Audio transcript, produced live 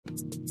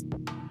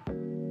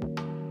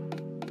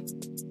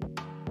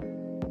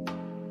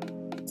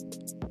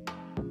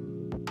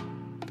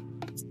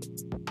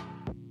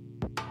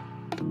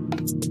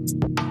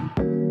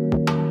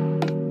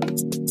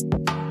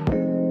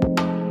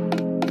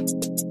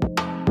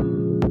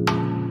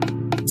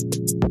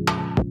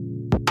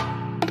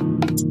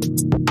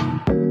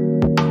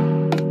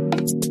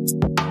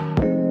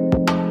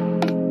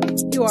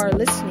You are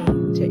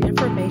listening to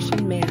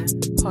Information Man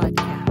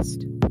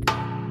Podcast.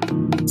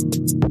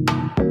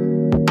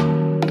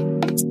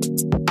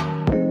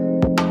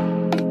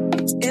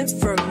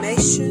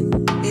 Information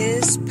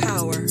is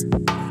power.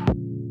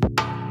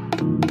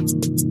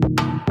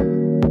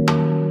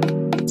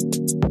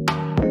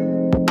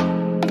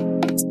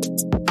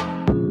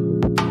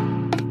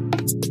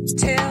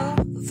 Tell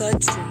the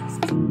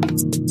truth.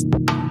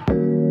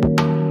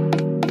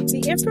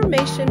 The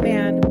Information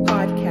Man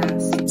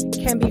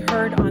Podcast can be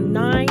heard on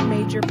 9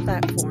 major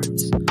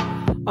platforms.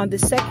 On the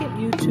second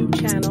YouTube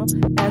channel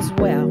as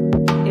well,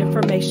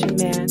 Information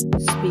Man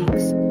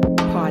Speaks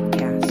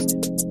Podcast.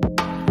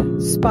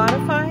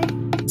 Spotify,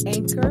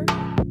 Anchor,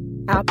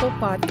 Apple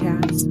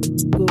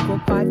Podcasts, Google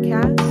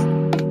Podcasts,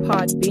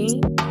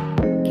 Podbean,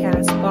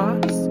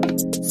 Castbox,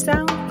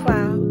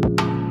 SoundCloud,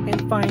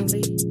 and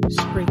finally,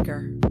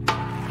 Spreaker.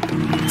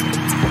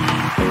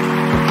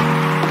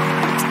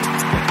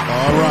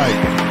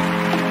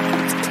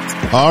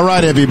 All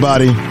right,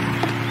 everybody.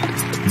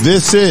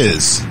 This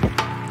is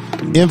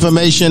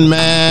Information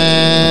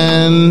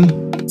Man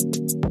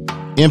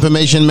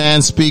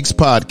Speaks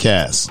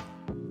Podcast.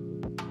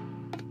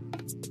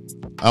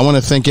 I want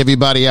to thank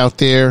everybody out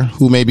there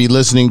who may be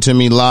listening to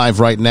me live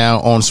right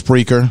now on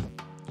Spreaker.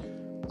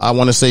 I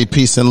want to say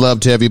peace and love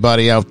to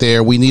everybody out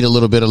there. We need a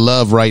little bit of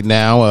love right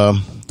now.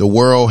 The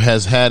world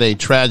has had a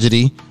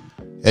tragedy.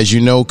 As you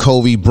know,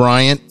 Kobe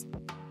Bryant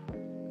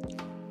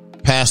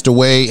passed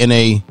away in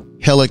a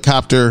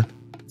helicopter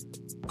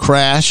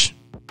crash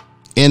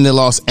in the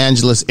Los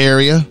Angeles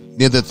area,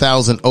 near the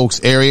Thousand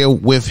Oaks area,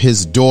 with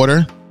his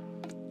daughter,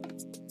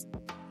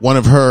 one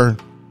of her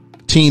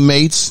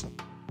teammates,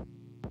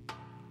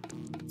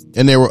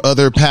 and there were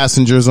other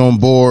passengers on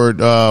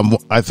board.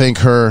 I think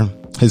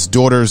his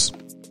daughter's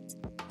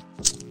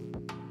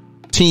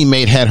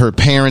teammate had her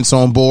parents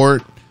on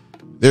board.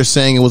 They're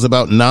saying it was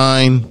about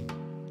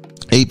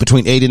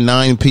between 8 and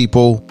 9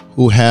 people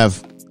who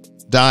have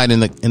died in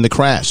the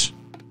crash.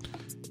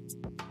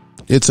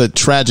 It's a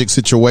tragic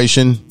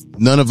situation.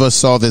 None of us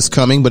saw this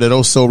coming, but it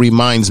also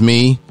reminds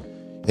me,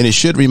 and it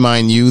should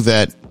remind you,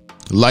 that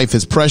life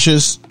is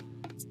precious.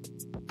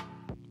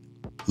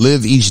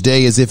 Live each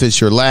day as if it's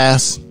your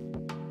last,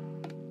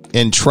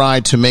 and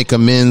try to make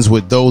amends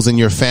with those in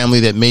your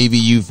family that maybe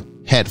you've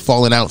had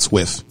fallen outs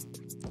with.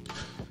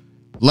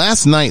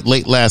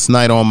 Late last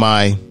night on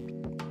my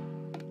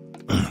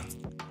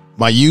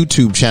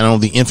YouTube channel,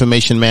 the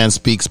Information Man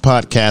Speaks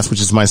Podcast, which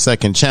is my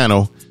second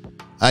channel,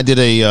 I did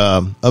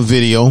a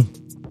video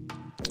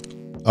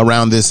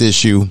around this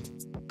issue.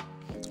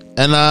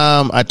 And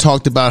I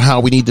talked about how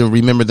we need to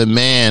remember the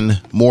man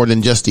more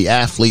than just the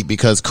athlete,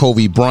 because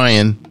Kobe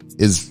Bryant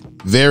is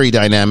very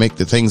dynamic,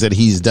 the things that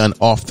he's done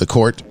off the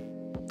court.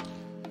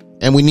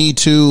 And we need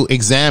to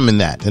examine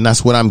that. And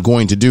that's what I'm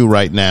going to do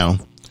right now.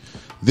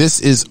 This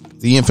is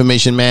the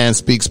Information Man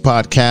Speaks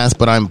Podcast,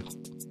 but I'm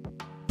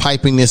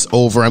piping this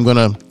over. I'm going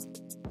to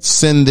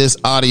send this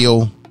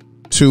audio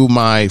to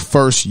my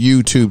first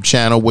YouTube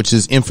channel, which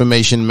is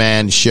Information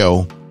Man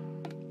Show,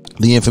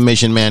 the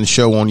Information Man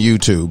Show on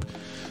YouTube.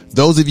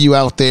 Those of you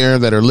out there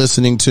that are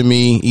listening to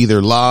me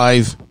either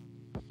live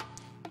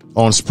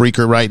on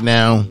Spreaker right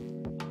now,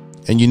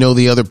 and you know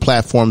the other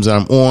platforms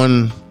I'm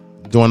on,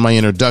 during my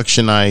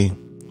introduction,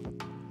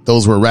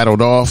 those were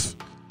rattled off.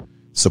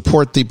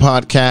 Support the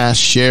podcast,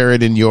 share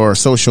it in your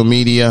social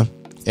media,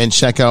 and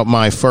check out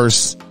my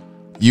first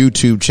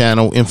YouTube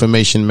channel,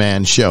 Information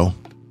Man Show.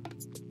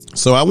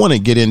 So I want to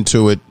get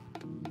into it,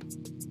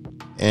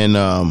 and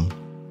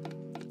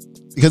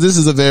because this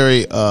is a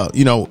very,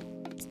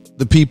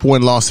 the people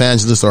in Los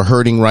Angeles are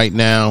hurting right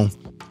now,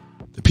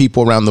 the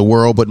people around the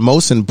world, but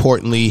most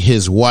importantly,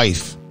 his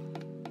wife.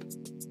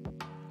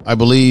 I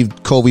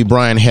believe Kobe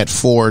Bryant had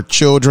 4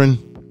 children,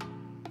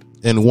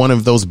 and one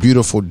of those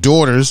beautiful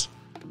daughters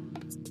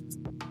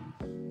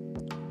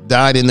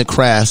died in the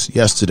crash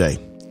yesterday.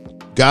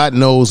 God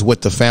knows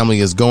what the family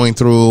is going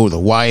through. The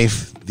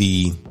wife,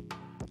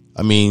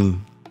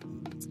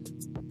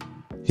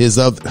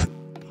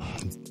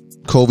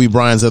 Kobe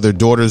Bryant's other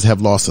daughters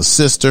have lost a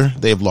sister.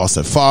 They've lost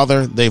a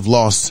father. They've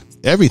lost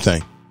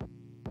everything.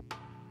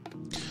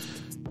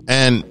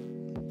 And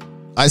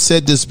I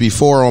said this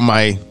before on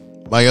my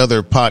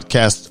other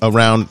podcast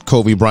around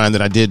Kobe Bryant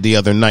that I did the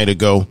other night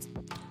ago.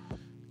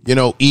 You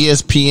know,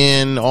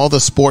 ESPN, all the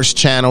sports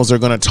channels are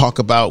going to talk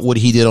about what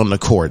he did on the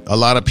court. A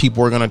lot of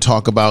people are going to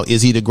talk about,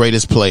 is he the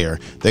greatest player?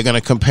 They're going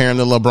to compare him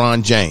to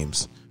LeBron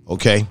James.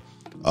 Okay.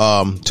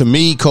 To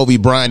me, Kobe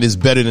Bryant is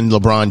better than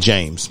LeBron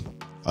James.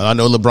 I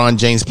know LeBron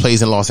James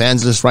plays in Los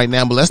Angeles right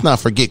now, but let's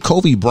not forget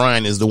Kobe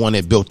Bryant is the one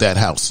that built that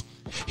house.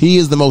 He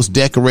is the most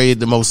decorated,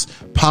 the most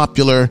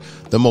popular,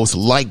 the most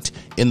liked,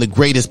 and the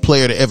greatest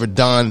player to ever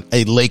don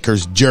a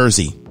Lakers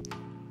jersey.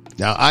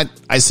 Now,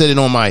 I said it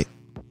on my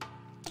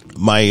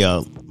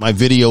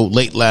video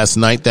late last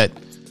night that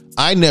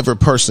I never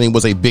personally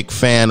was a big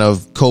fan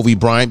of Kobe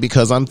Bryant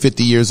because I'm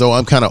 50 years old.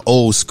 I'm kind of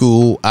old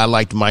school. I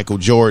liked Michael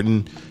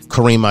Jordan,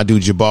 Kareem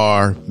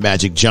Abdul-Jabbar,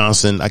 Magic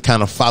Johnson. I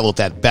kind of followed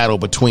that battle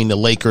between the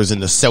Lakers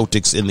and the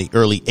Celtics in the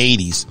early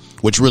 80s,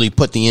 which really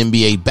put the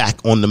NBA back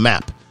on the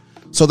map.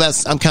 So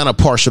I'm kind of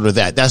partial to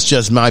that. That's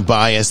just my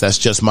bias. That's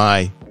just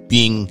my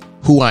being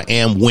who I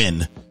am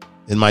when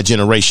in my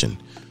generation.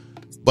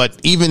 But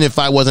even if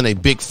I wasn't a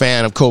big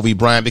fan of Kobe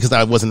Bryant because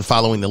I wasn't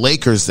following the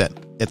Lakers at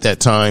that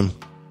time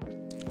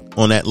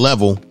on that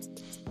level,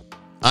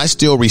 I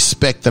still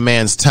respect the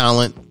man's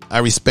talent. I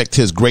respect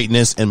his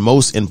greatness. And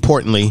most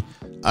importantly,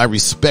 I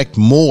respect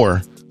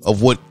more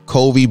of what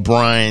Kobe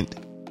Bryant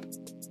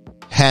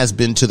has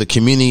been to the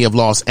community of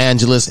Los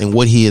Angeles and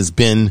what he has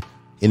been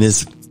in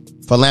his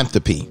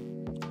philanthropy,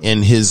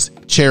 in his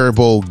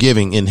charitable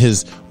giving, in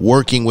his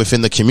working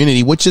within the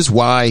community, which is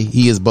why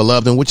he is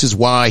beloved and which is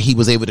why he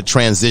was able to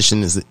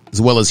transition as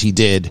well as he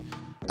did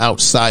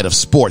outside of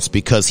sports,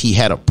 because he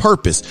had a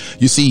purpose.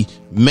 You see,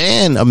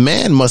 a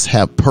man must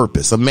have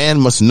purpose. A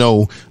man must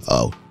know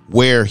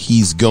where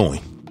he's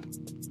going.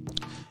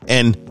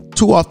 And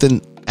too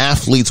often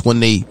athletes,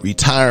 when they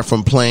retire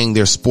from playing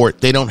their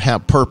sport, they don't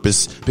have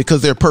purpose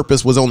because their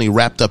purpose was only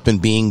wrapped up in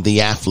being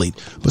the athlete.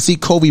 But see,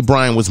 Kobe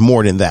Bryant was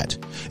more than that.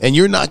 And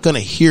you're not going to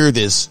hear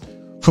this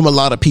from a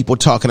lot of people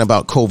talking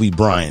about Kobe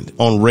Bryant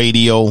on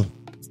radio.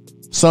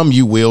 Some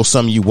you will,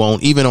 some you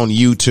won't. Even on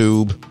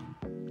YouTube,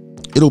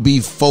 it'll be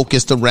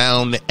focused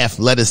around the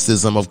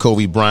athleticism of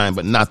Kobe Bryant,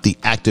 but not the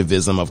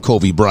activism of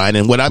Kobe Bryant.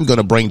 And what I'm going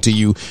to bring to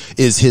you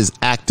is his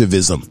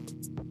activism.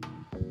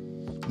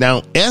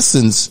 Now,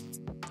 Essence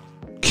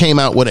came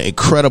out with an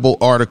incredible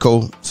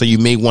article, so you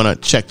may want to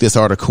check this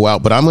article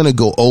out, but I'm going to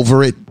go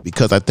over it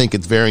because I think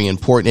it's very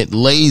important. It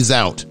lays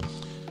out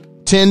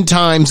 10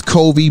 times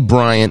Kobe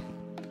Bryant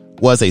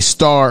was a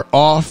star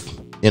off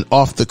and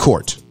off the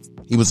court.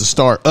 He was a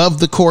star of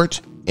the court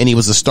and he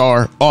was a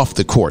star off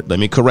the court. Let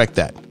me correct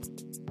that.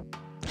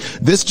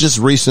 This just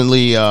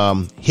recently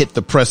hit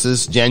the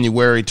presses,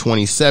 January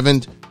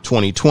 27th,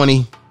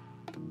 2020,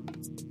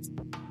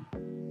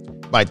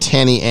 by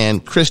Tanny Ann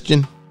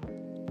Christian.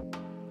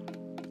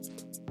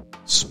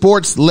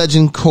 Sports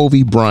legend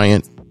Kobe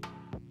Bryant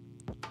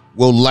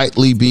will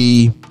likely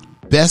be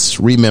best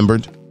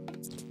remembered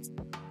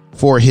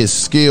for his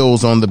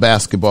skills on the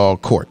basketball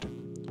court,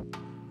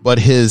 but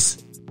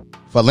his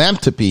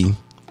philanthropy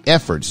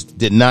efforts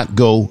did not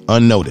go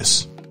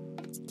unnoticed,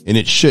 and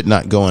it should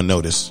not go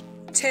unnoticed.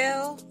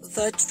 Tell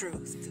the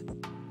truth.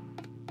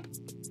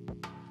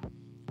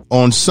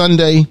 On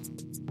Sunday,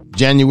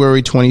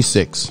 January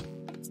 26th,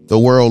 the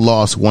world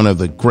lost one of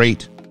the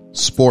great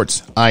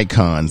sports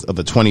icons of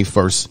the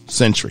 21st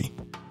century.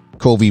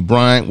 Kobe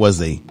Bryant was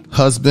a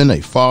husband,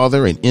 a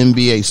father, an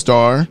NBA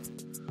star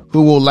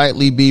who will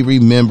likely be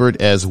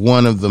remembered as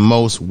one of the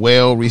most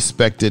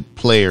well-respected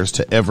players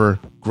to ever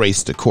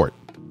grace the court.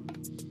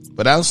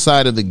 But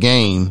outside of the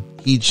game,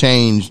 he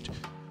changed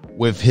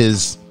with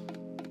his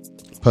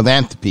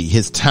philanthropy,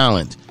 his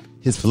talent,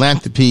 his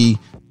philanthropy,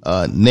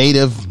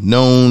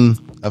 known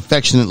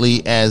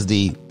affectionately as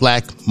the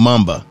Black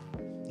Mamba.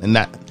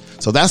 And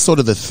so that's sort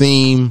of the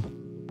theme,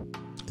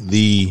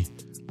 the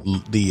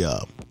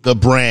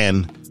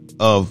brand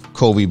of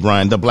Kobe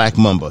Bryant, the Black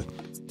Mamba.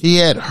 He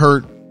had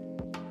heart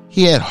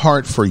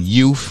for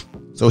youth.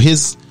 So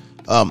his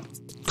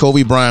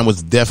Kobe Bryant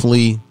was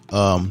definitely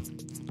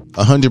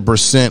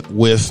 100%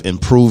 with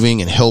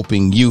improving and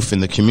helping youth in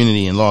the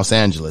community in Los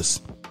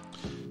Angeles.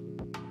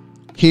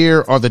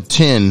 Here are the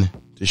 10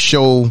 to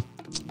show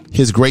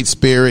his great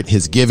spirit,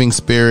 his giving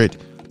spirit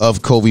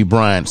of Kobe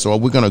Bryant. So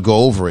we're going to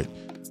go over it.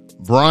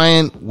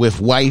 Bryant, with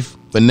wife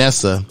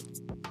Vanessa,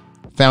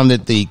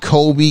 founded the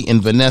Kobe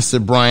and Vanessa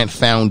Bryant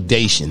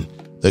Foundation.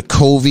 The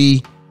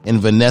Kobe and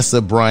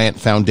Vanessa Bryant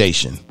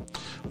Foundation.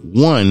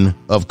 One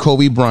of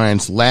Kobe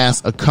Bryant's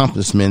last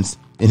accomplishments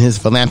in his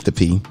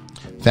philanthropy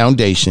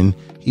foundation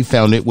he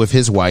founded with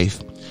his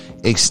wife,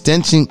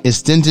 extended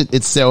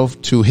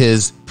itself to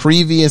his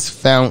previous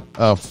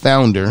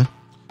founder,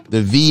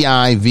 the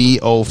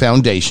VIVO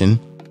Foundation.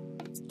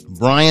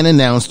 Bryant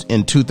announced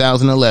in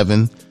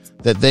 2011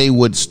 that they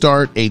would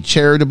start a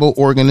charitable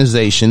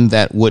organization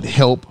that would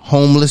help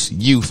homeless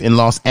youth in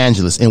Los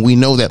Angeles. And we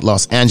know that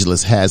Los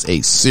Angeles has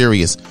a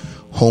serious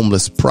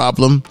homeless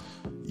problem.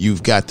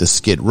 You've got the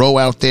Skid Row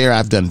out there.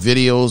 I've done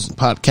videos,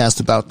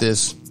 podcasts about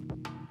this.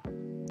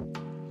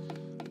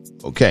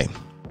 Okay.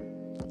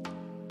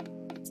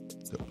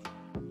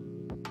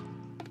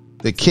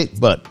 The Kick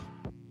Butt.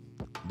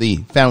 The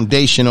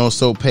foundation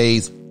also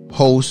pays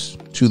host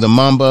to the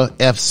Mamba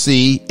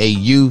FC, a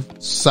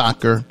youth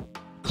soccer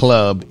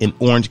club in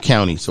Orange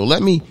County. So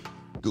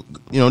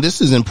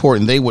this is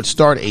important. They would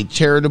start a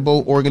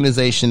charitable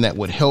organization that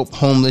would help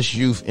homeless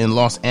youth in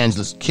Los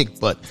Angeles. Kick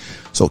Butt.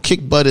 So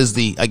Kick Butt is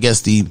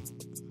the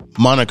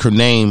moniker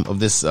name of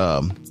this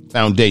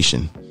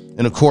foundation.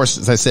 And of course,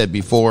 as I said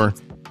before,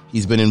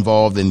 he's been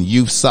involved in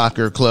youth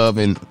soccer club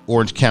in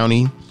Orange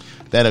County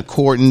that,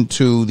 according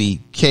to the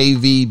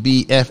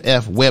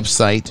KVBFF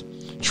website,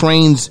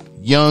 trains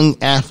young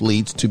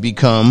athletes to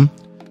become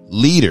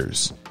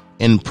leaders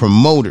and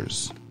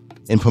promoters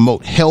and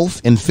promote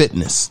health and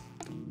fitness.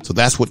 So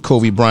that's what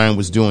Kobe Bryant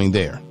was doing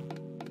there.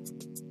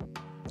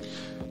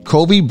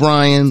 Kobe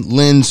Bryant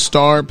lends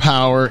star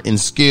power and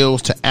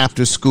skills to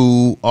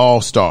after-school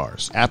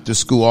all-stars.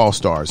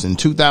 In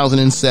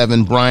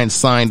 2007, Bryant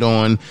signed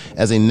on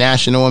as a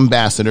national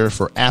ambassador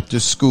for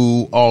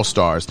After-School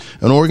All-Stars,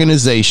 an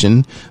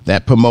organization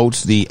that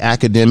promotes the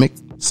academic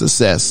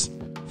success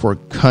for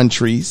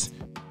country's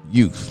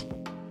youth.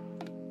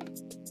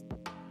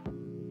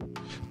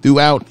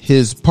 Throughout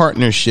his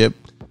partnership,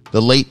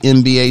 the late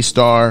NBA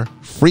star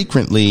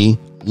frequently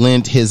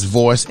lent his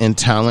voice and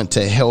talent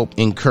to help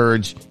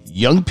encourage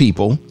young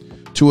people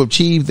to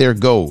achieve their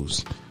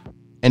goals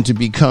and to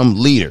become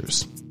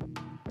leaders.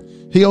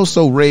 He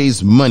also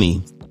raised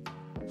money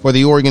for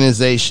the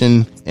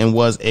organization and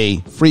was a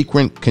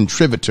frequent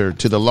contributor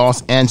to the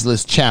Los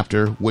Angeles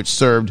chapter, which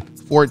served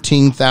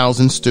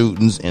 14,000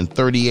 students in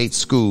 38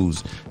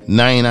 schools,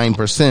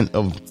 99%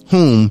 of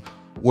whom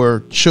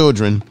were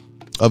children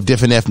of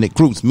different ethnic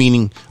groups,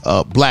 meaning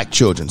black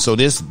children. So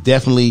this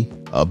definitely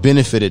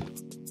benefited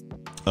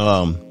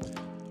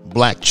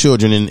black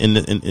children in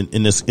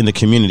the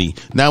community.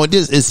 Now it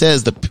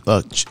says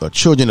the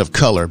children of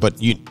color,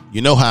 but you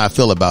know how I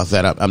feel about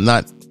that. I'm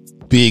not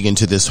big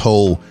into this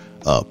whole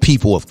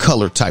people of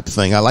color type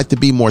thing. I like to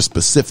be more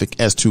specific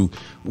as to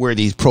where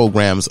these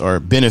programs are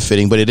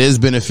benefiting, but it is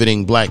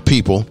benefiting black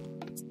people.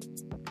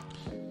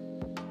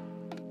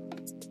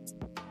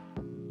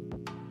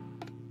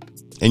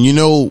 And you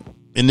know,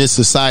 in this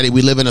society,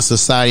 we live in a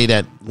society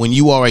that when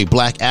you are a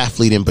black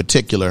athlete in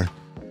particular,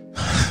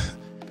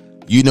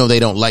 you know, they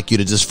don't like you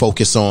to just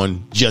focus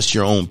on just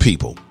your own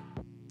people.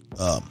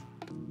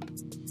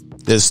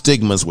 There's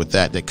stigmas with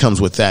that comes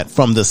with that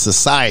from the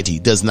society.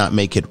 Does not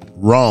make it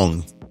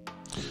wrong.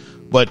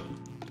 But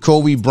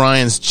Kobe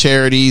Bryant's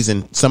charities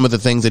and some of the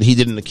things that he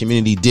did in the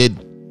community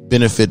did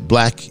benefit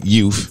black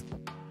youth.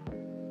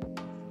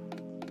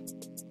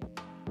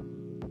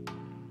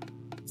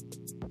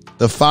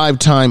 The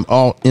 5-time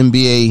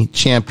All-NBA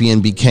champion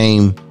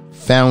became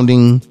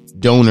founding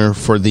donor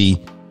for the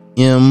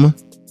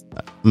NMAAHC.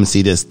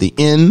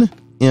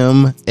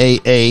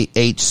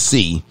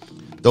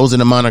 Those are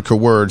the moniker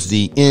words,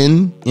 the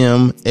NMAAHC.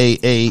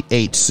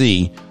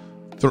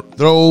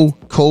 Through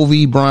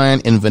Kobe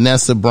Bryant and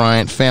Vanessa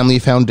Bryant Family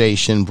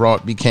Foundation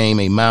became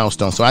a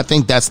milestone. So I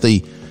think that's the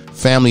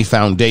family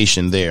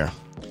foundation there.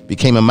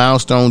 Became a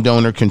milestone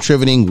donor,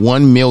 contributing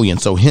 $1 million.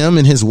 So him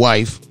and his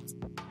wife,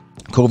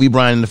 Kobe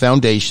Bryant and the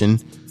foundation,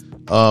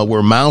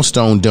 were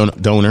milestone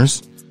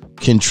donors,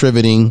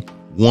 contributing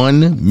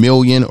 $1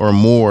 million or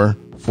more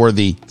for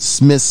the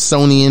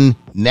Smithsonian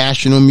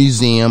National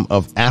Museum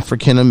of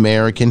African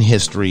American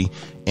History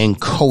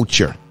and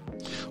Culture.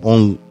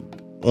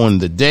 On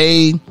the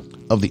day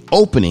of the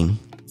opening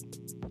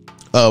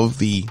of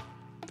the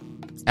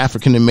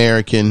African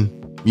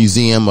American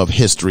Museum of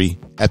History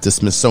at the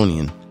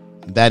Smithsonian,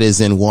 that is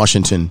in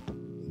Washington,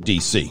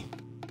 D.C.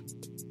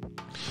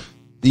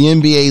 The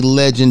NBA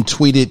legend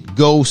tweeted,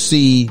 "Go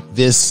see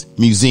this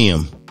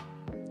museum.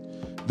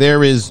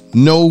 There is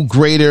no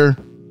greater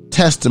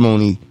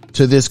testimony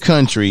to this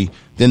country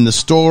than the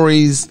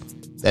stories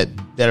that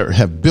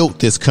have built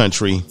this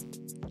country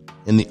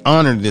and the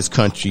honor of this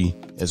country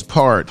as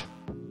part."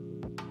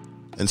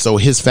 And so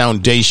his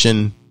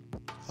foundation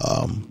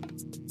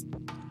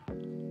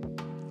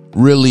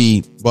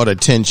really brought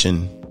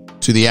attention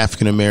to the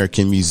African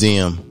American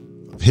Museum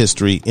of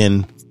History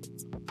in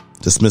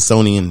the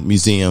Smithsonian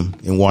Museum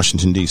in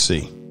Washington,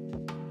 D.C.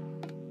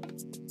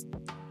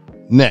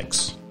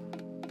 Next,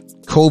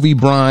 Kobe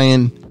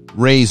Bryant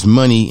raised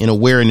money and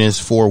awareness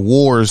for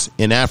wars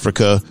in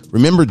Africa.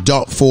 Remember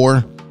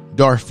Darfur,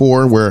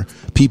 where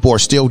people are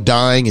still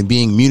dying and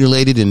being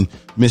mutilated and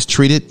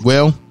mistreated?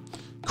 Well,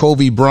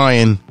 Kobe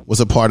Bryant was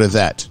a part of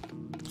that.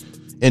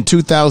 In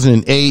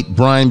 2008,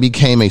 Bryant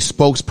became a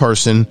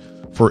spokesperson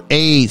for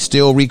aid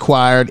still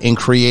required in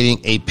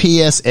creating a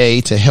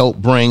PSA to help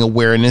bring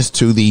awareness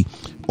to the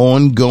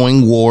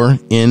ongoing war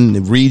in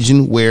the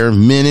region where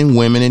men and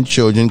women and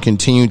children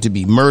continue to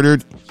be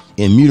murdered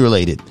and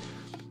mutilated.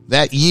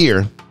 That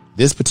year,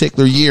 this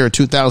particular year,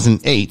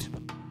 2008,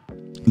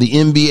 the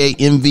NBA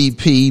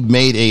MVP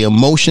made an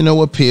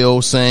emotional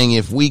appeal saying,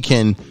 if we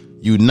can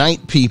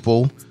unite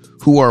people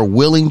who are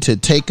willing to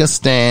take a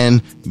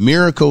stand,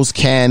 miracles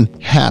can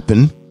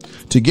happen.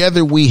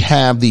 Together we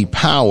have the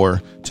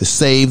power to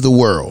save the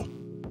world.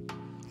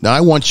 Now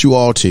I want you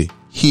all to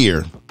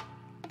hear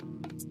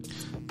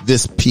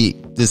this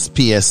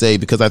PSA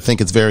because I think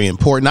it's very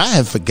important. I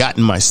have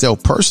forgotten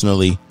myself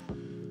personally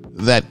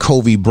that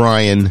Kobe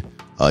Bryant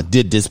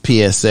did this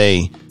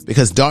PSA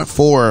because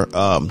Darfur,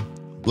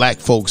 black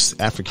folks,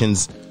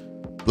 Africans,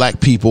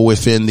 black people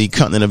within the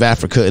continent of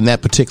Africa, in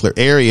that particular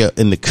area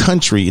in the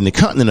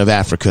continent of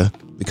Africa,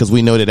 because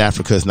we know that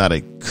Africa is not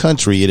a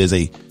country, it is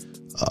a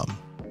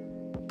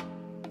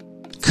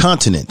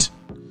continent.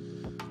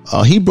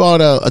 He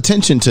brought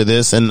attention to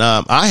this, and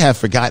I have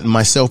forgotten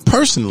myself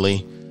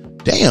personally.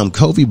 Damn,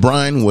 Kobe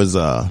Bryant was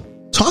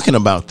talking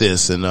about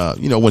this, and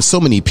when so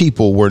many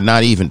people were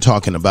not even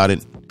talking about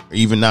it,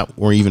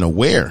 or even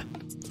aware.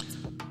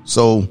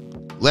 So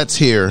let's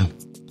hear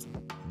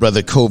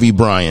brother Kobe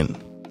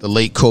Bryant, the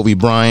late Kobe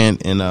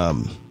Bryant, and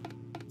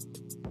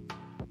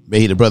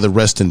may the brother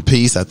rest in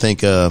peace. I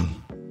think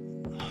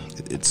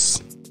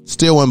it's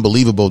still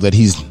unbelievable that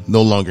he's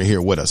no longer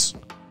here with us.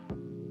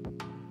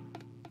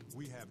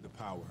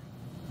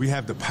 We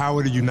have the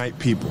power to unite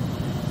people.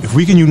 If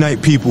we can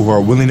unite people who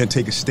are willing to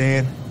take a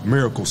stand,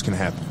 miracles can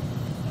happen.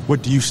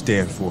 What do you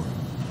stand for?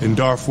 In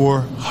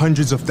Darfur,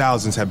 hundreds of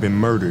thousands have been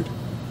murdered,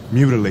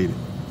 mutilated,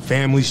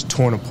 families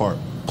torn apart.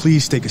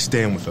 Please take a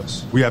stand with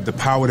us. We have the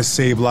power to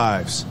save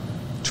lives,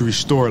 to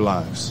restore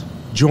lives.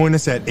 Join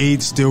us at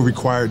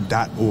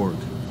aidstillrequired.org.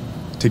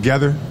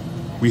 Together,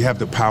 we have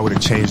the power to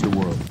change the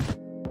world.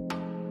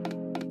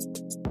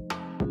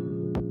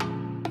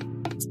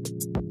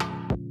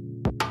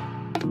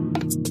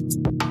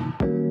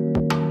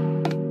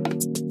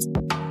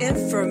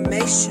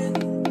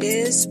 Information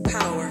is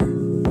power.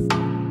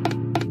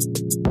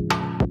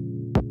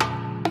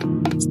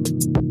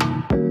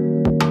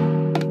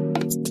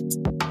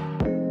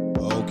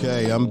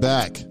 Okay, I'm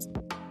back.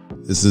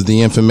 This is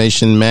the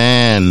Information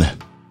Man.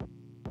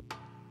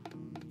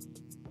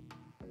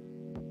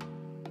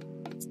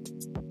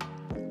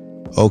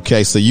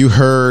 Okay, so you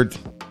heard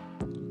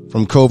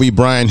from Kobe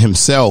Bryant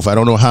himself. I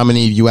don't know how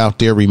many of you out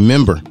there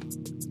remember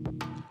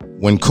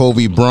when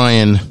Kobe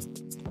Bryant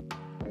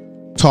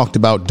talked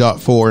about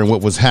Darfur and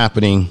what was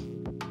happening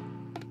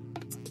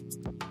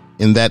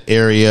in that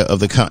area of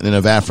the continent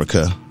of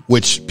Africa,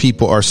 which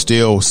people are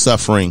still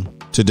suffering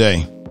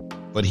today.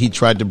 But he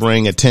tried to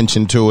bring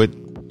attention to it,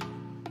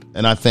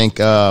 and I think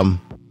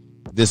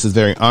this is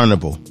very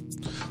honorable.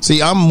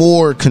 See, I'm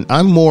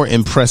more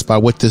impressed by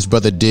what this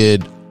brother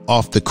did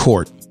off the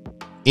court,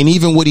 and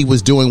even what he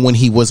was doing when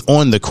he was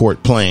on the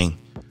court playing.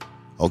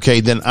 Okay,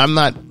 then I'm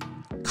not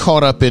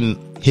caught up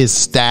in his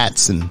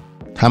stats and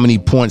how many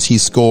points he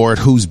scored,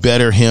 who's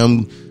better,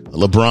 him,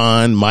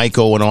 LeBron,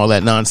 Michael, and all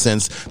that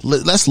nonsense.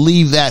 Let's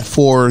leave that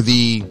for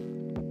the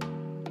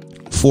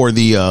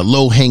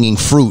low-hanging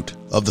fruit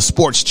of the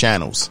sports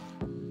channels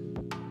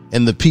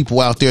and the people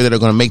out there that are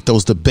going to make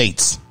those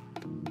debates.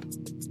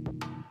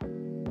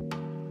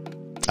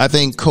 I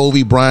think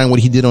Kobe Bryant, what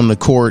he did on the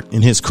court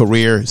in his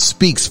career,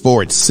 speaks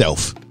for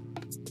itself.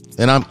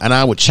 And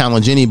I would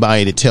challenge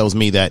anybody that tells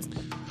me that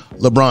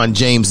LeBron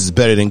James is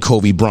better than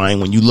Kobe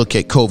Bryant when you look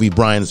at Kobe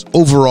Bryant's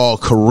overall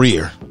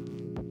career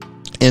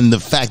and the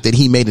fact that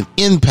he made an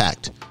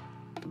impact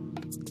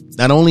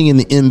not only in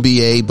the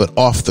NBA but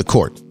off the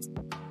court.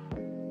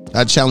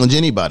 I'd challenge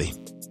anybody.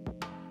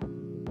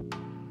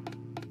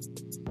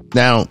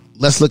 Now,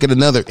 let's look at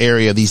another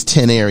area, these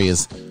 10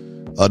 areas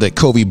that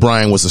Kobe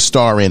Bryant was a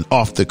star in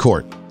off the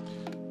court.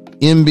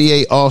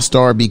 NBA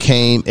All-Star,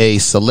 became a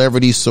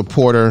celebrity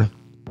supporter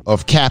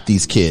of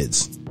Kathy's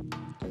Kids.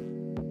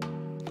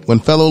 When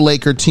fellow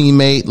Laker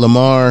teammate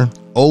Lamar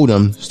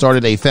Odom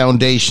started a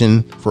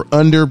foundation for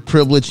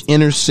underprivileged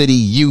inner city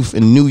youth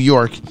in New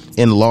York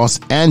and Los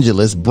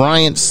Angeles,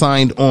 Bryant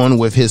signed on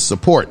with his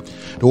support.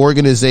 The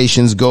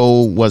organization's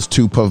goal was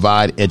to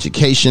provide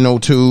educational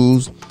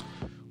tools,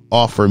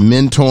 offer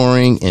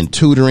mentoring and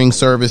tutoring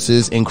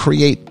services, and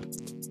create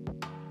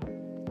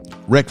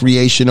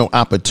recreational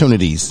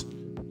opportunities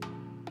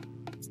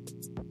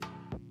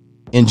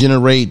and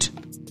generate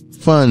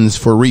funds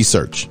for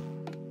research.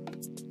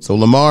 So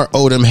Lamar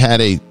Odom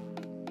had a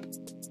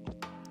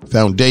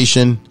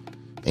foundation,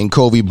 and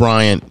Kobe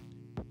Bryant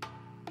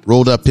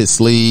rolled up his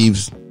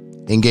sleeves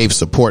and gave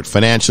support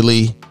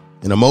financially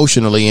and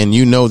emotionally. And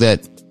you know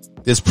that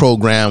this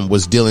program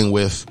was dealing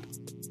with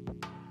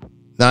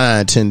 9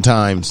 out of 10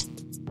 times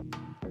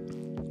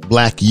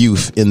black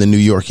youth in the New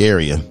York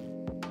area,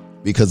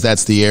 because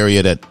that's the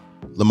area that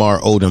Lamar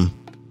Odom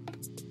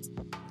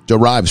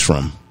derives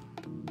from.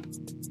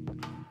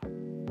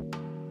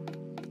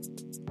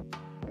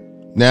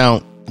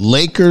 Now,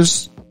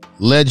 Lakers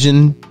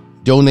legend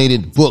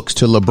donated books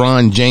to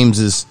LeBron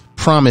James's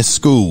Promise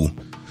School.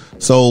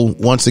 So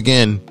once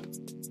again,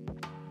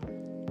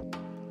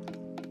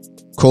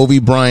 Kobe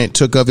Bryant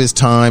took up his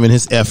time and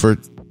his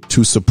effort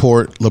to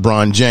support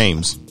LeBron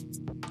James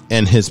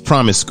and his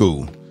Promise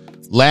School.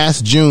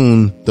 Last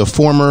June, the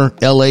former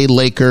LA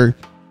Laker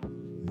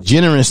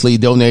generously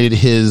donated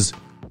his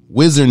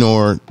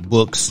Wizardnor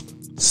books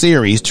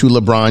series to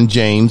LeBron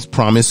James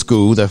Promise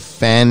School, the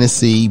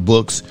fantasy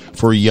books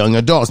for young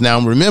adults. Now,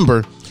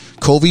 remember,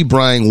 Kobe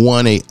Bryant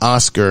won an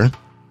Oscar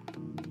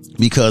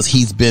because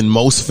he's been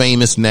most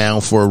famous now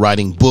for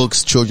writing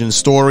books, children's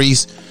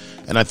stories.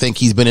 And I think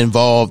he's been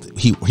involved.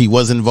 He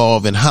was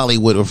involved in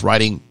Hollywood with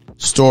writing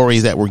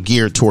stories that were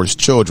geared towards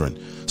children.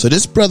 So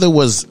this brother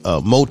was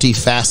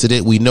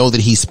multifaceted. We know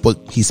that he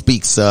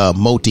speaks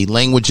multi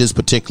languages,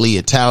 particularly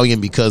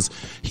Italian, because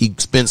he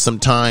spent some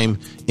time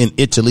in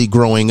Italy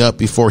growing up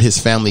before his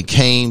family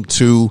came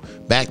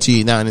back to the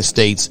United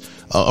States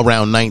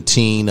around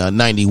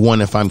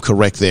 1991, if I'm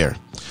correct there.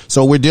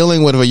 So we're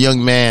dealing with a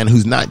young man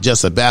who's not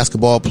just a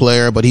basketball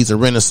player, but he's a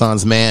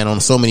Renaissance man on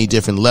so many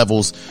different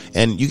levels.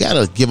 And you got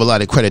to give a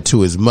lot of credit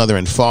to his mother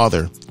and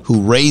father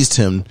who raised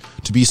him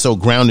to be so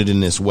grounded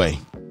in this way.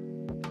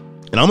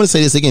 And I'm going to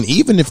say this again,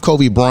 even if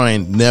Kobe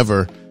Bryant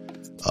never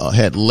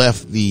had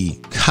left the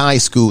high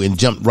school and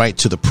jumped right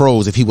to the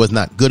pros, if he was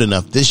not good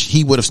enough,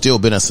 he would have still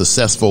been a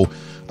successful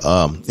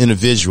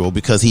individual,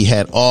 because he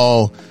had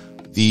all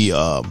he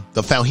had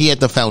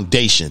the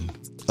foundation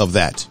of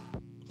that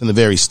from the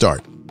very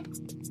start.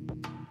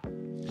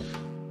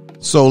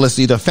 So let's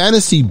see, the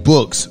fantasy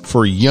books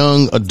for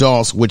young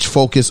adults, which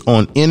focus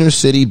on inner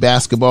city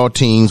basketball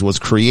teams, was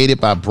created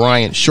by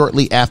Bryant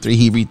shortly after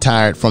he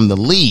retired from the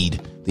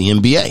league, the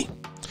NBA.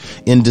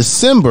 In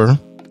December,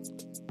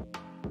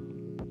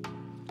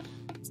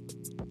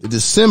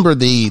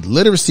 the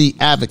literacy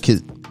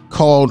advocate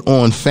called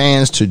on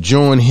fans to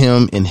join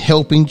him in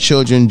helping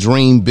children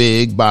dream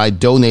big by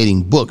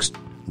donating books.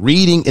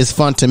 Reading is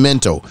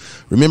fundamental.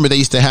 Remember, they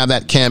used to have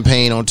that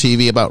campaign on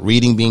TV about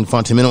reading being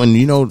fundamental. And,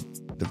 you know,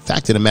 the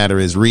fact of the matter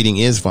is reading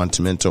is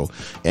fundamental,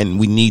 and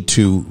we need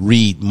to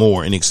read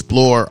more and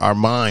explore our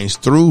minds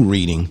through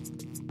reading.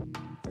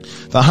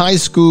 The high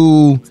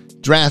school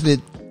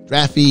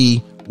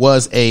draftee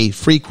was a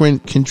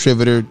frequent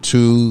contributor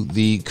to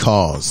the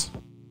cause.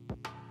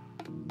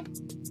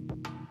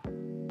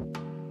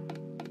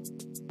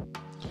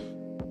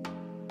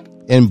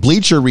 And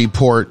Bleacher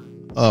Report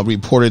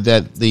reported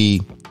that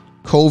the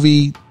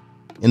Kobe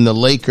and the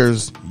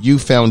Lakers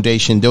Youth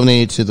Foundation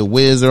donated to the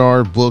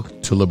Wizard book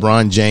to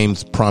LeBron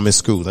James Promise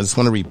Schools. I just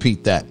want to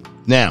repeat that.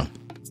 Now,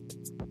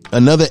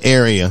 another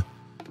area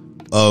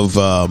of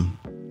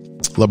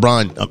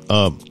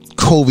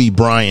Kobe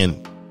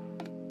Bryant,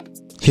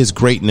 his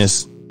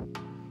greatness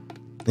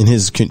and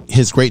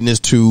his greatness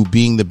to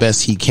being the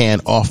best he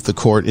can off the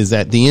court, is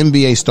that the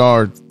NBA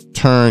star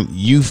turned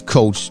youth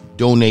coach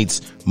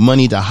donates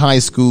money to high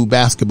school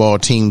basketball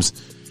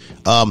teams.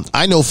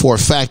 I know for a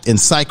fact in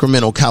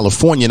Sacramento,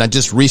 California, and I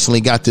just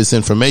recently got this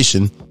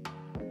information,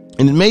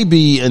 and it may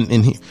be,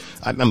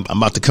 I'm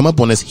about to come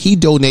up on this. He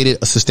donated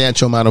a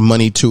substantial amount of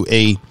money to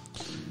a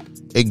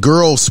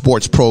girls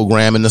sports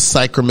program in the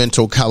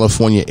Sacramento,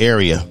 California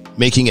area,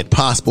 making it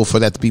possible for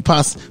that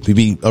to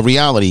be a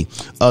reality.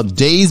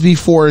 Days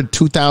before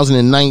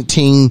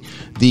 2019,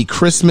 the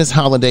Christmas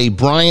holiday,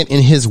 Bryant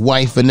and his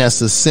wife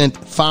Vanessa sent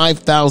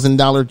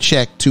 $5,000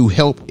 check to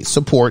help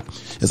support,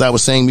 as I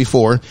was saying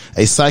before,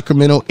 a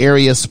Sacramento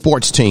area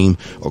sports team.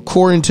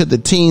 According to the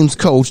team's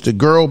coach, the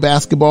girl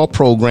basketball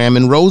program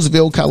in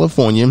Roseville,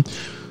 California,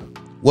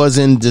 was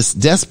in this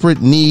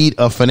desperate need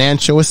of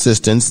financial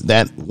assistance,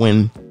 that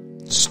when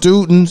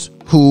students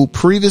who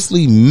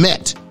previously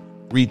met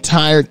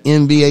retired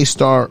NBA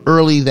star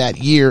early that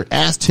year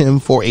asked him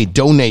for a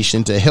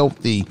donation to help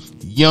the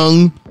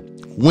young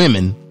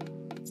women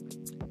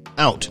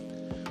out.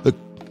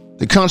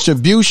 The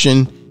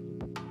contribution,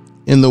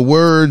 in the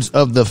words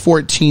of the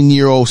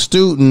 14-year-old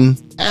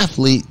student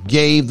athlete,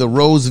 gave the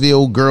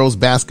Roseville girls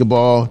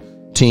basketball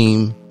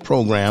team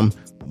program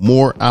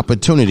more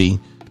opportunity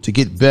to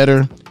get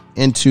better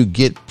and to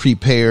get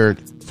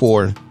prepared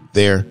for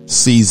their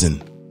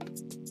season.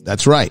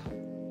 That's right.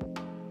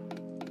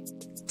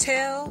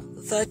 Tell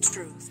the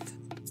truth.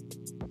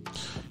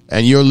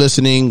 And you're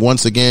listening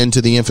once again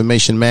to the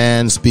Information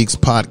Man Speaks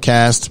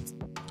podcast.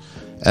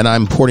 And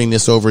I'm porting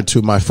this over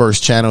to my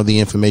first channel, the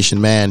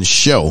Information Man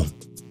Show,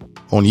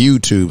 on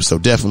YouTube. So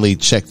definitely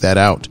check that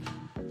out,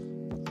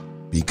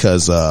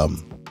 because I'm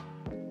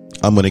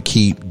going to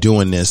keep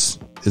doing this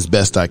as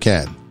best I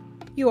can.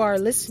 You are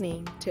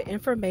listening to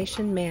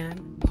Information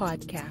Man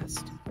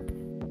podcast.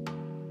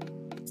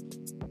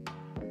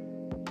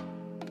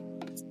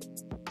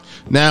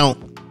 Now,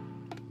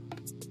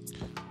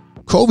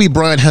 Kobe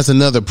Bryant has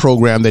another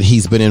program that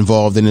he's been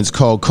involved in. It's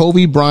called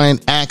Kobe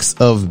Bryant Acts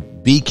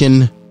of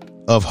Beacon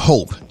of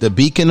Hope. The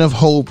Beacon of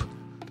Hope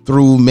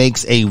through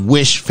Makes a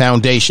Wish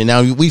Foundation.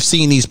 Now, we've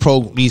seen these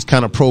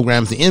kind of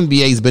programs. The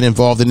NBA's been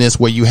involved in this,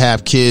 where you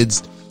have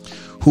kids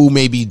who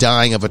may be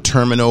dying of a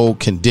terminal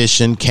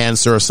condition,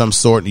 cancer of some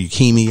sort,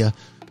 leukemia,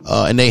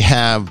 and they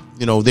have,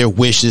 their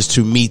wishes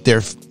to meet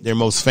their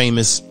most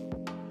famous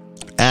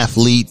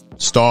athlete,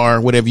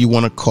 star, whatever you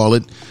want to call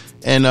it.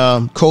 And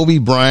Kobe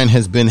Bryant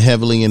has been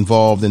heavily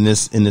involved in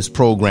this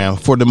program.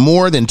 For the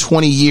more than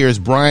 20 years,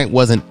 Bryant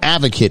was an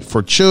advocate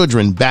for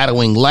children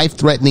battling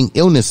life-threatening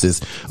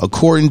illnesses.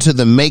 According to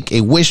the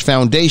Make-A-Wish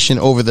Foundation,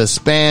 over the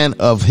span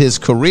of his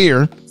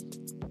career,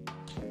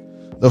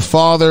 the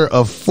father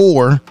of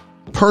 4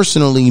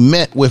 personally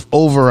met with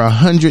over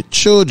 100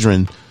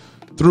 children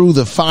through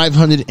the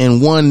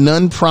 501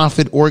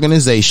 nonprofit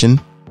organization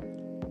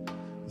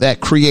that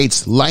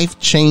creates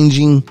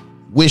life-changing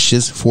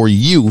wishes for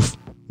youth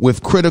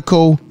with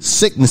critical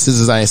sicknesses,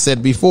 as I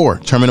said before,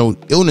 terminal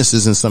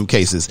illnesses in some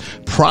cases.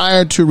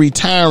 Prior to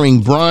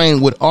retiring,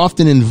 Bryant would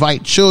often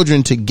invite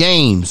children to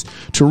games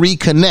to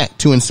reconnect,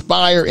 to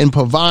inspire and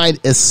provide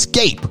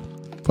escape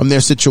from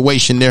their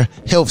situation, their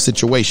health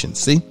situation.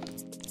 See,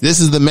 this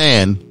is the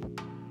man.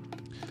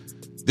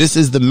 This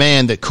is the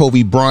man that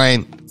Kobe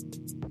Bryant,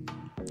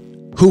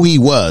 who he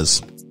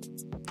was.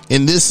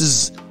 And this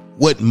is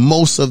what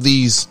most of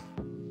these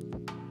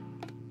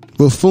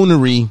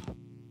buffoonery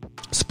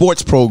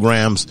sports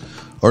programs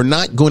are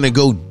not going to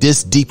go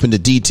this deep into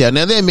detail.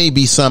 Now, there may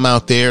be some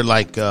out there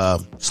like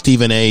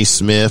Stephen A.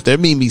 Smith. There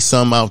may be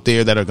some out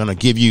there that are going to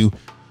give you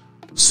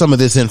some of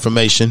this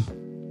information.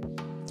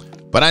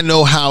 But I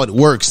know how it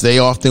works. They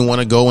often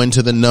want to go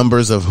into the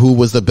numbers of who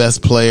was the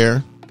best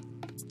player.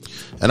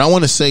 And I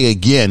want to say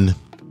again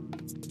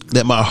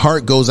that my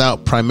heart goes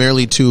out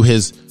primarily to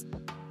his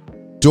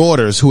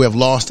daughters who have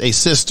lost a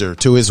sister,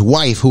 to his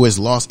wife who has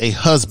lost a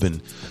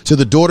husband, to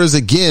the daughters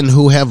again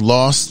who have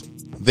lost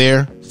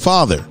their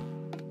father,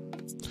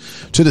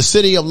 to the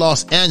city of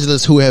Los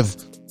Angeles who have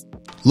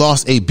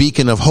lost a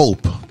beacon of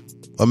hope,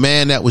 a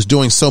man that was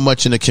doing so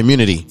much in the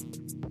community.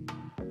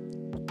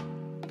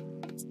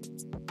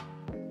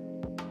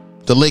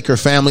 The Laker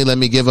family, let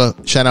me give a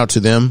shout out to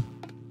them.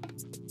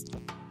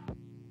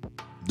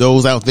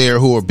 Those out there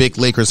who are big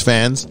Lakers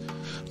fans.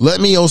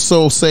 Let me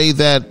also say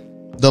that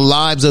the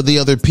lives of the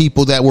other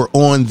people that were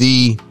on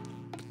the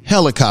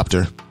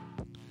helicopter,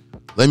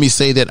 let me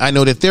say that I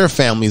know that their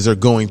families are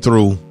going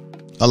through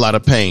a lot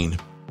of pain.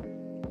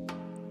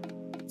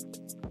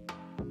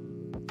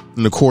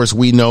 And of course,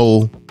 we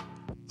know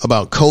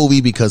about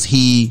Kobe because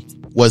he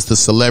was the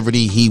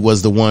celebrity. He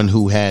was the one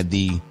who had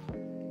the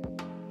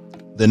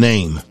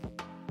name.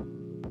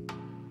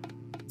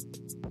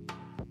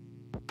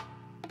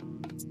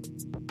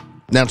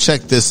 Now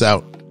check this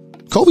out.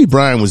 Kobe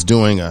Bryant was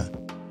doing a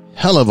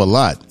hell of a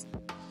lot.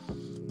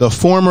 The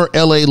former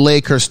LA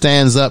Laker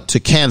stands up to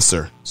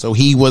cancer. So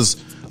he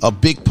was a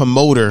big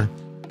promoter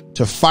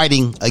to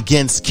fighting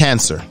against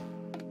cancer.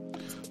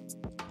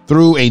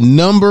 Through a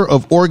number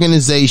of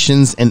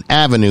organizations and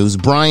avenues,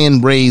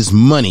 Bryant raised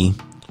money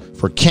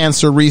for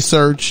cancer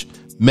research,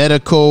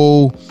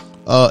 medical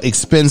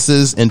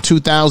expenses. In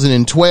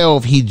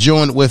 2012, he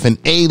joined with an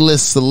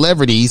A-list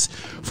celebrities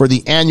for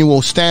the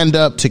annual Stand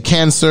Up to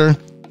Cancer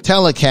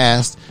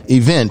telecast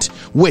event,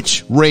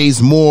 which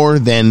raised more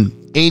than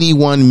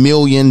 $81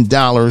 million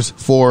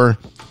for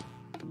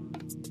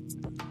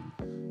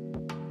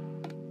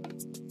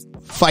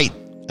fight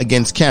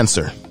against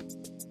cancer,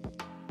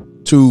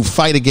 to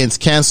fight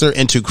against cancer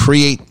and to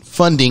create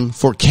funding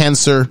for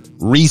cancer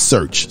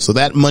research. So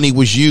that money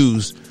was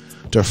used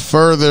to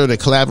further the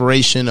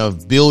collaboration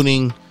of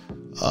building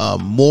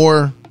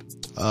more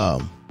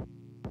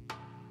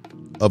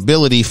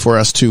ability for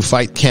us to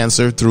fight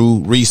cancer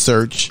through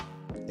research.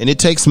 And it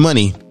takes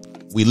money.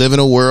 We live in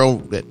a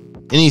world that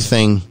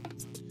anything,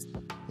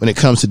 when it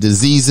comes to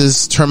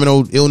diseases,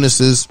 terminal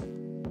illnesses,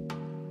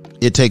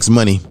 it takes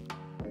money.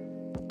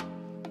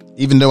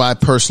 Even though I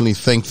personally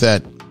think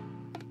that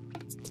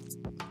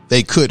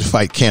they could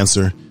fight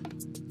cancer.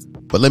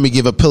 But let me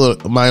give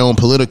my own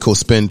political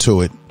spin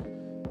to it.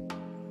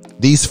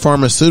 These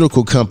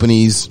pharmaceutical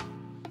companies,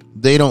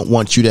 they don't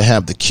want you to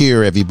have the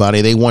cure,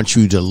 everybody. They want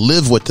you to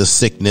live with the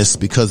sickness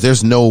because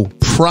there's no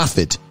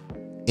profit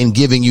in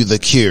giving you the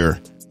cure.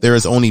 There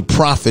is only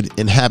profit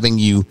in having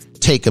you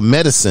take a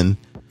medicine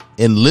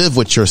and live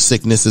with your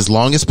sickness as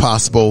long as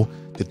possible,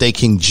 that they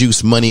can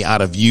juice money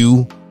out of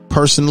you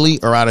personally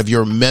or out of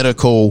your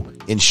medical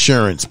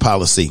insurance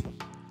policy.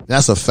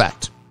 That's a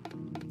fact.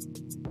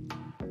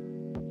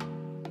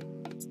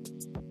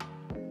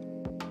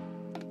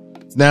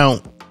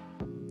 Now,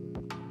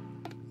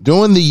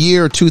 during the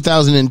year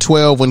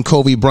 2012, when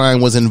Kobe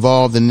Bryant was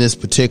involved in this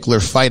particular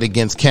fight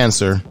against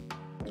cancer,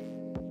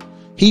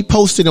 he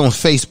posted on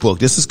Facebook,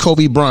 this is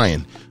Kobe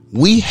Bryant,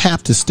 "We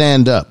have to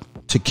stand up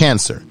to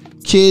cancer.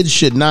 Kids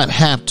should not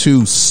have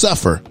to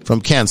suffer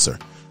from cancer."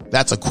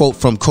 That's a quote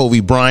from Kobe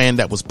Bryant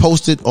that was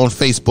posted on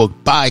Facebook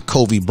by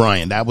Kobe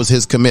Bryant. That was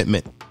his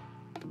commitment.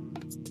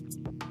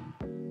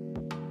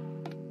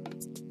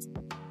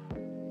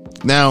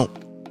 Now,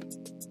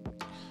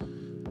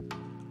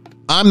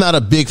 I'm not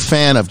a big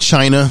fan of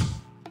China,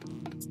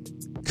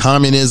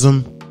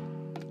 communism.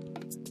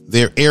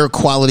 Their air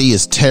quality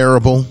is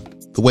terrible.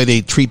 The way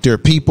they treat their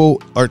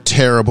people are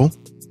terrible.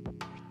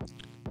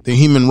 The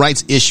human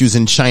rights issues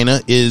in China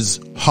is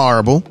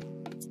horrible.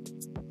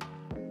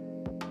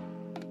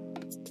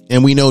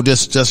 And we know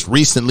just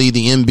recently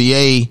the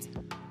NBA,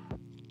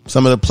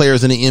 some of the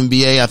players in the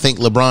NBA, I think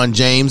LeBron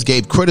James,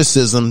 gave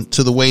criticism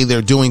to the way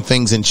they're doing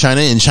things in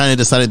China. And China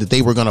decided that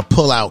they were going to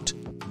pull out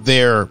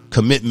their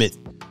commitment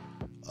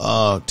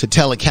to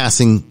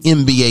telecasting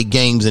NBA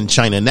games in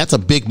China. And that's a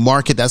big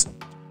market. That's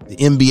the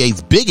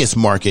NBA's biggest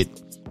market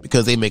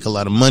because they make a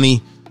lot of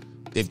money.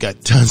 They've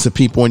got tons of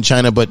people in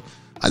China. But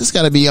I just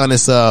got to be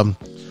honest,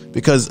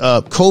 because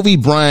Kobe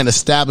Bryant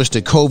established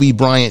the Kobe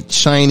Bryant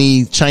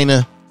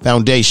China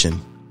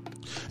Foundation.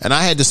 And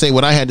I had to say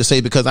what I had to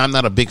say because I'm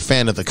not a big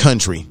fan of the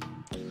country.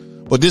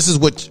 But this is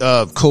what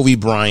Kobe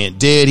Bryant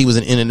did. He was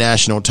an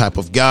international type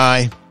of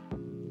guy.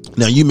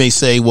 Now, you may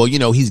say, well,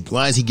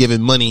 why is he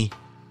giving money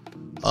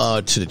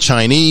to the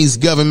Chinese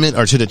government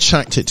or to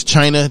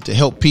China to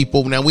help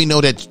people? Now, we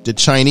know that the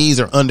Chinese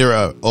are under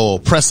a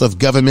oppressive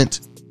government.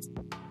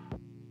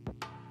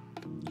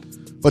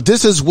 But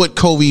this is what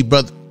Kobe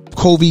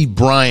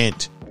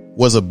Bryant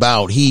was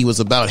about. He was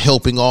about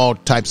helping all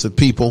types of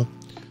people.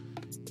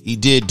 He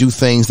did do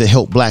things to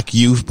help black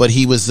youth, but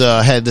he was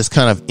had this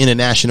kind of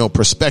international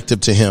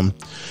perspective to him.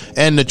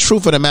 And the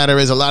truth of the matter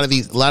is, a lot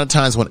of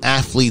times when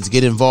athletes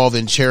get involved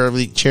in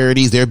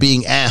charities, they're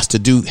being asked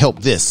to help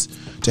this,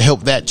 to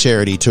help that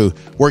charity, to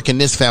work in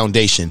this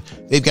foundation.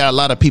 They've got a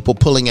lot of people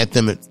pulling at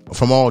them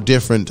from all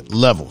different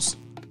levels.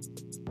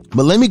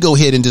 But let me go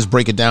ahead and just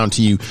break it down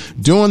to you.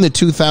 During the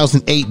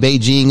 2008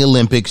 Beijing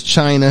Olympics,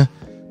 China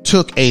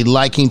took a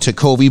liking to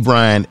Kobe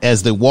Bryant.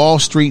 As the Wall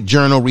Street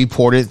Journal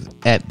reported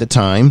at the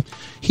time,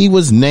 he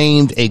was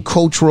named a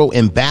cultural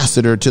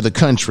ambassador to the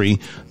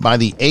country by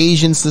the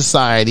Asian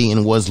Society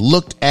and was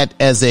looked at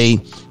as a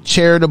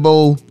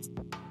charitable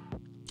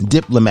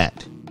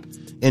diplomat.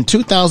 In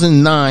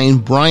 2009,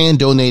 Bryant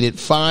donated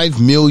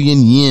 5 million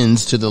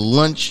yens to the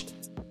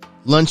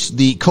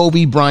the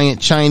Kobe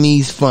Bryant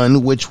Chinese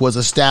Fund, which was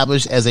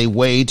established as a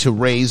way to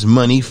raise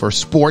money for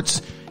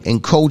sports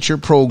and culture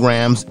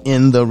programs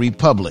in the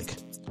Republic.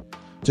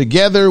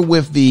 Together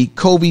with the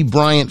Kobe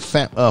Bryant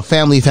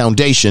Family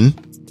Foundation,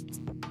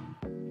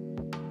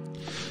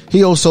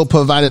 he also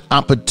provided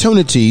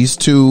opportunities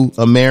to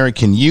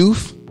American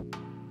youth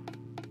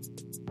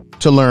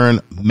to learn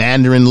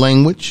Mandarin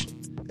language,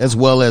 as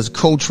well as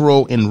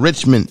culturally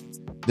enriching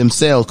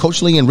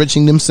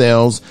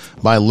themselves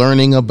by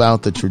learning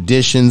about the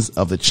traditions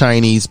of the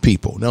Chinese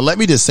people. Now, let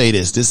me just say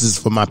this. This is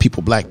for my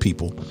people, black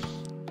people.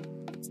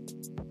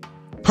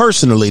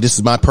 Personally, this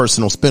is my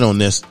personal spin on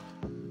this.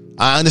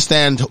 I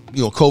understand,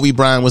 Kobe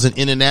Bryant was an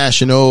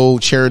international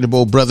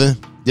charitable brother,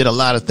 did a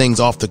lot of things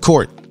off the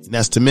court. And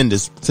that's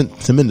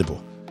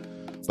commendable.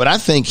 But I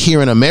think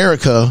here in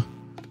America,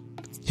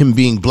 him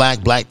being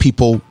black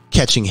people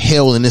catching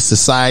hell in this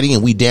society,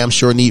 and we damn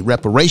sure need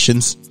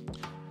reparations.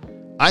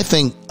 I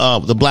think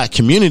the black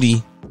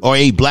community or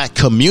a black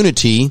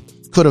community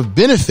could have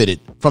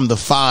benefited from the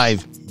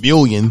 $5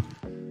 million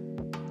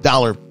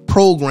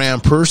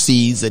program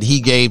proceeds that he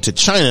gave to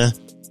China.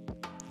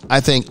 I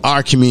think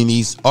our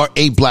communities or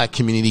a black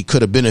community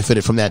could have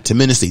benefited from that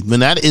tremendously. But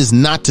that is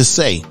not to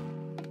say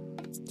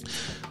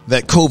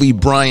that Kobe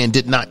Bryant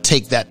did not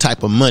take that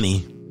type of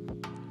money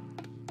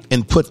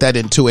and put that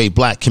into a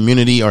black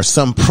community or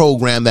some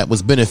program that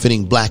was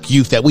benefiting black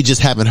youth that we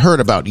just haven't heard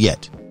about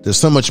yet. There's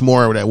so much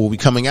more that will be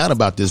coming out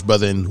about this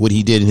brother and what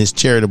he did in his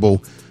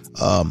charitable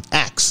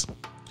acts.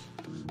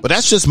 But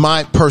that's just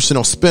my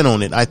personal spin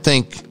on it. I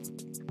think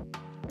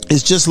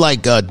it's just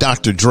like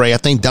Dr. Dre. I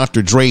think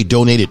Dr. Dre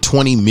donated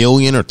 20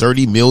 million or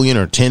 30 million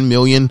or 10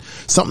 million,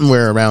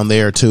 somewhere around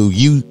there to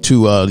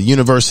the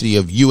University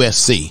of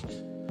USC.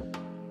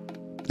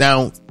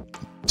 Now,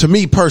 to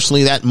me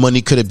personally, that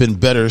money could have been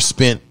better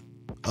spent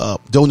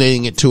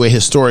donating it to a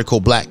historical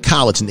black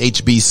college, an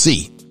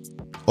HBC,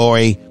 or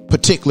a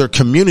particular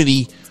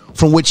community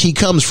from which he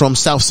comes from,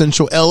 South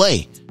Central LA.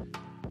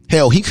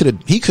 Hell, he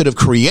could have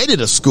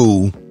created a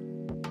school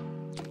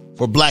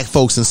for black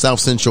folks in South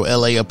Central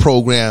LA, a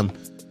program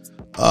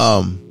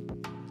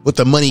with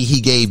the money he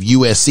gave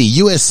USC.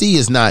 USC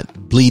is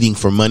not bleeding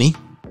for money.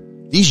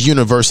 These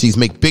universities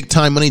make big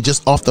time money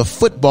just off the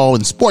football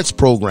and sports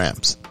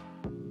programs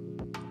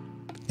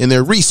and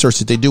their research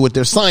that they do with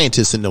their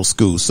scientists in those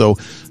schools. So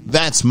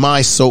that's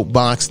my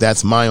soapbox.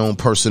 That's my own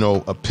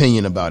personal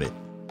opinion about it.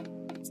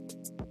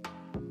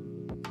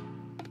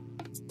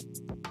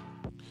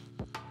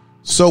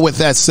 So with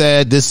that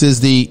said, this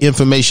is the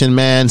Information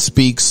Man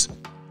Speaks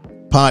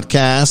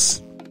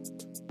podcast.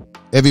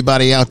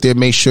 Everybody out there,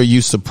 make sure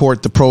you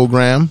support the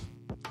program.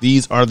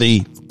 These are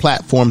the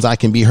platforms I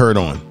can be heard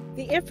on.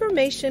 The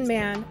Information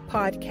Man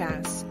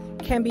podcast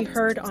can be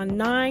heard on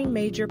 9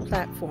 major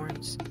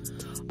platforms.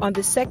 On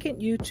the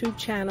second YouTube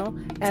channel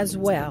as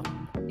well,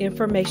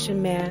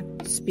 Information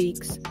Man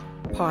Speaks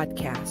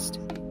podcast.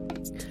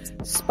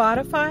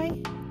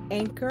 Spotify,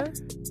 Anchor,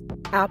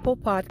 Apple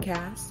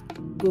Podcasts,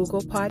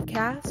 Google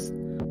Podcasts,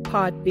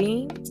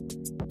 Podbean,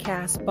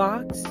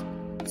 Castbox,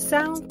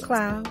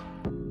 SoundCloud,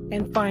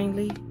 and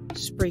finally,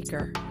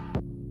 Spreaker.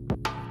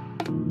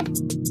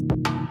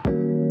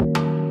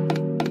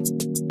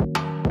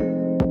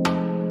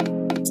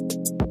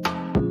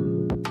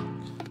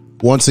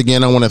 Once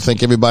again, I want to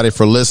thank everybody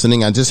for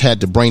listening. I just had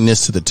to bring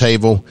this to the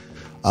table.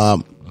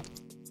 When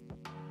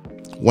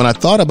I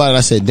thought about it,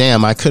 I said,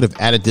 damn, I could have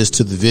added this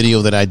to the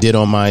video that I did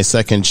on my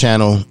second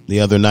channel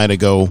the other night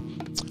ago.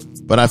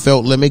 But I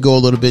felt, let me go a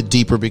little bit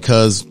deeper,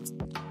 because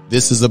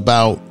this is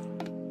about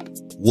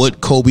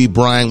what Kobe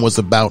Bryant was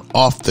about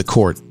off the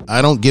court.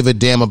 I don't give a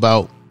damn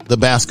about the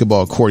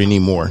basketball court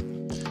anymore.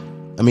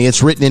 I mean,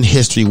 it's written in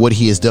history what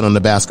he has done on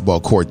the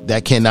basketball court.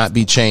 That cannot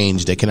be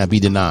changed. That cannot be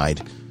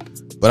denied.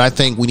 But I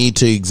think we need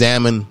to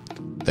examine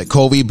that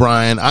Kobe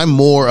Bryant, I'm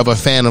more of a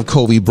fan of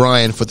Kobe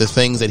Bryant for the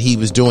things that he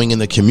was doing in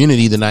the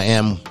community than I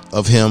am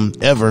of him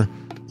ever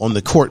on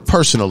the court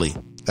personally.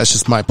 That's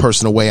just my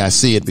personal way I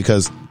see it,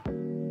 because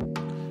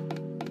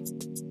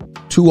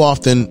too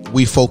often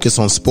we focus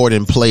on sport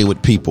and play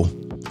with people,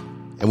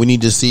 and we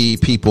need to see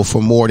people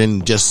for more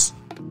than just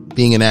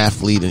being an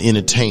athlete, an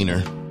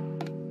entertainer.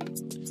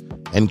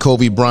 And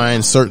Kobe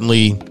Bryant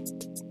certainly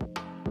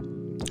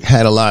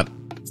had a lot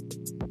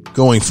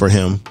going for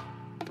him.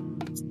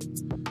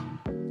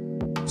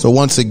 So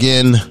once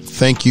again,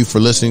 thank you for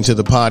listening to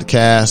the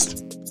podcast.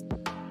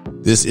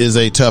 This is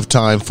a tough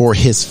time for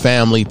his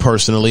family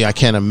personally. I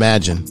can't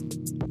imagine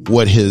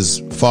what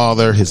his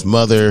father, his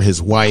mother,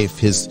 his wife,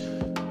 his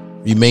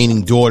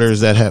remaining daughters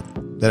that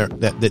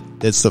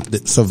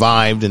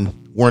survived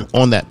and weren't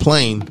on that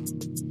plane.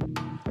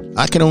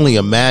 I can only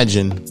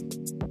imagine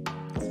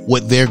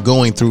what they're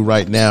going through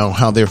right now,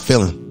 how they're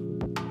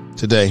feeling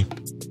today.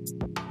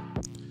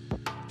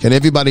 Can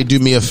everybody do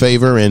me a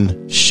favor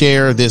and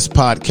share this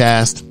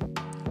podcast?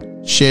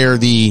 Share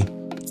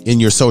in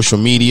your social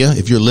media.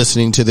 If you're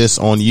listening to this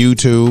on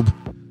YouTube,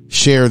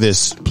 share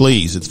this,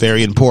 please. It's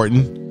very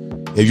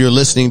important. If you're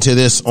listening to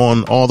this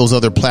on all those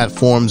other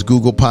platforms,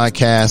 Google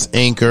Podcasts,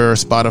 Anchor,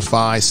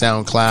 Spotify,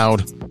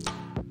 SoundCloud,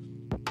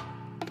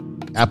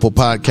 Apple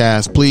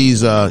Podcasts, please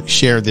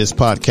share this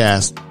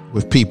podcast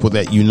with people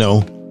that you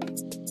know.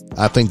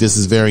 I think this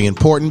is very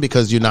important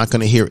because you're not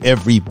going to hear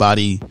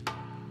everybody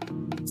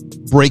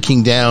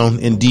breaking down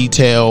in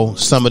detail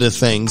some of the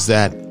things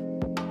that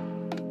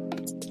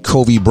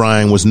Kobe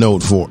Bryant was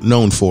known for.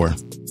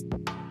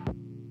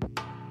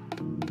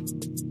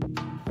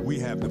 We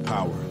have the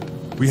power.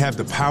 We have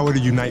the power to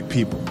unite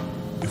people.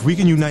 If we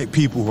can unite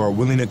people who are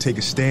willing to take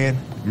a stand,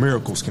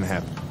 miracles can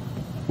happen.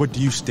 What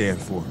do you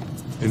stand for?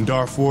 In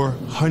Darfur,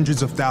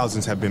 hundreds of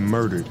thousands have been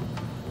murdered,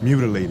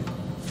 mutilated,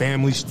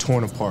 families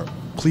torn apart.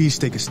 Please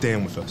take a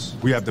stand with us.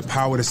 We have the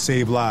power to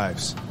save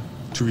lives,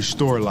 to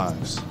restore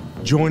lives.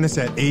 Join us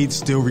at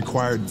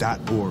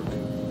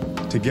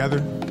aidsstillrequired.org.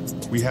 Together,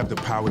 we have the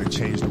power to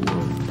change the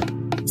world.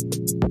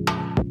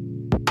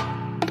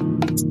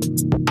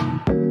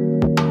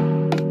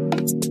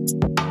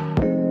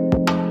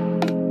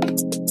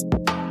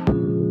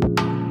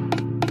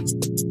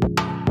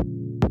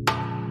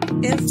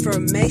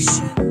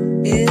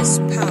 Information is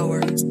power.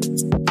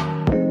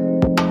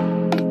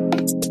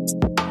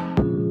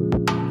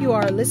 You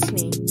are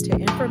listening to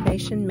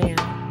Information Man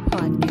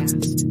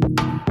Podcast.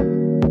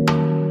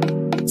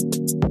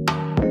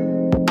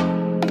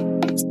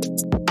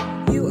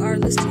 You are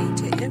listening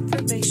to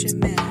Information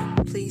Man.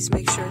 Please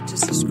make sure to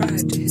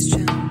subscribe to his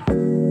channel.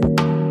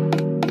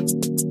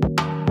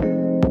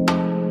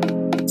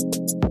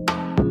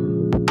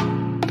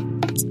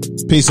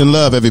 Peace and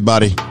love,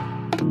 everybody.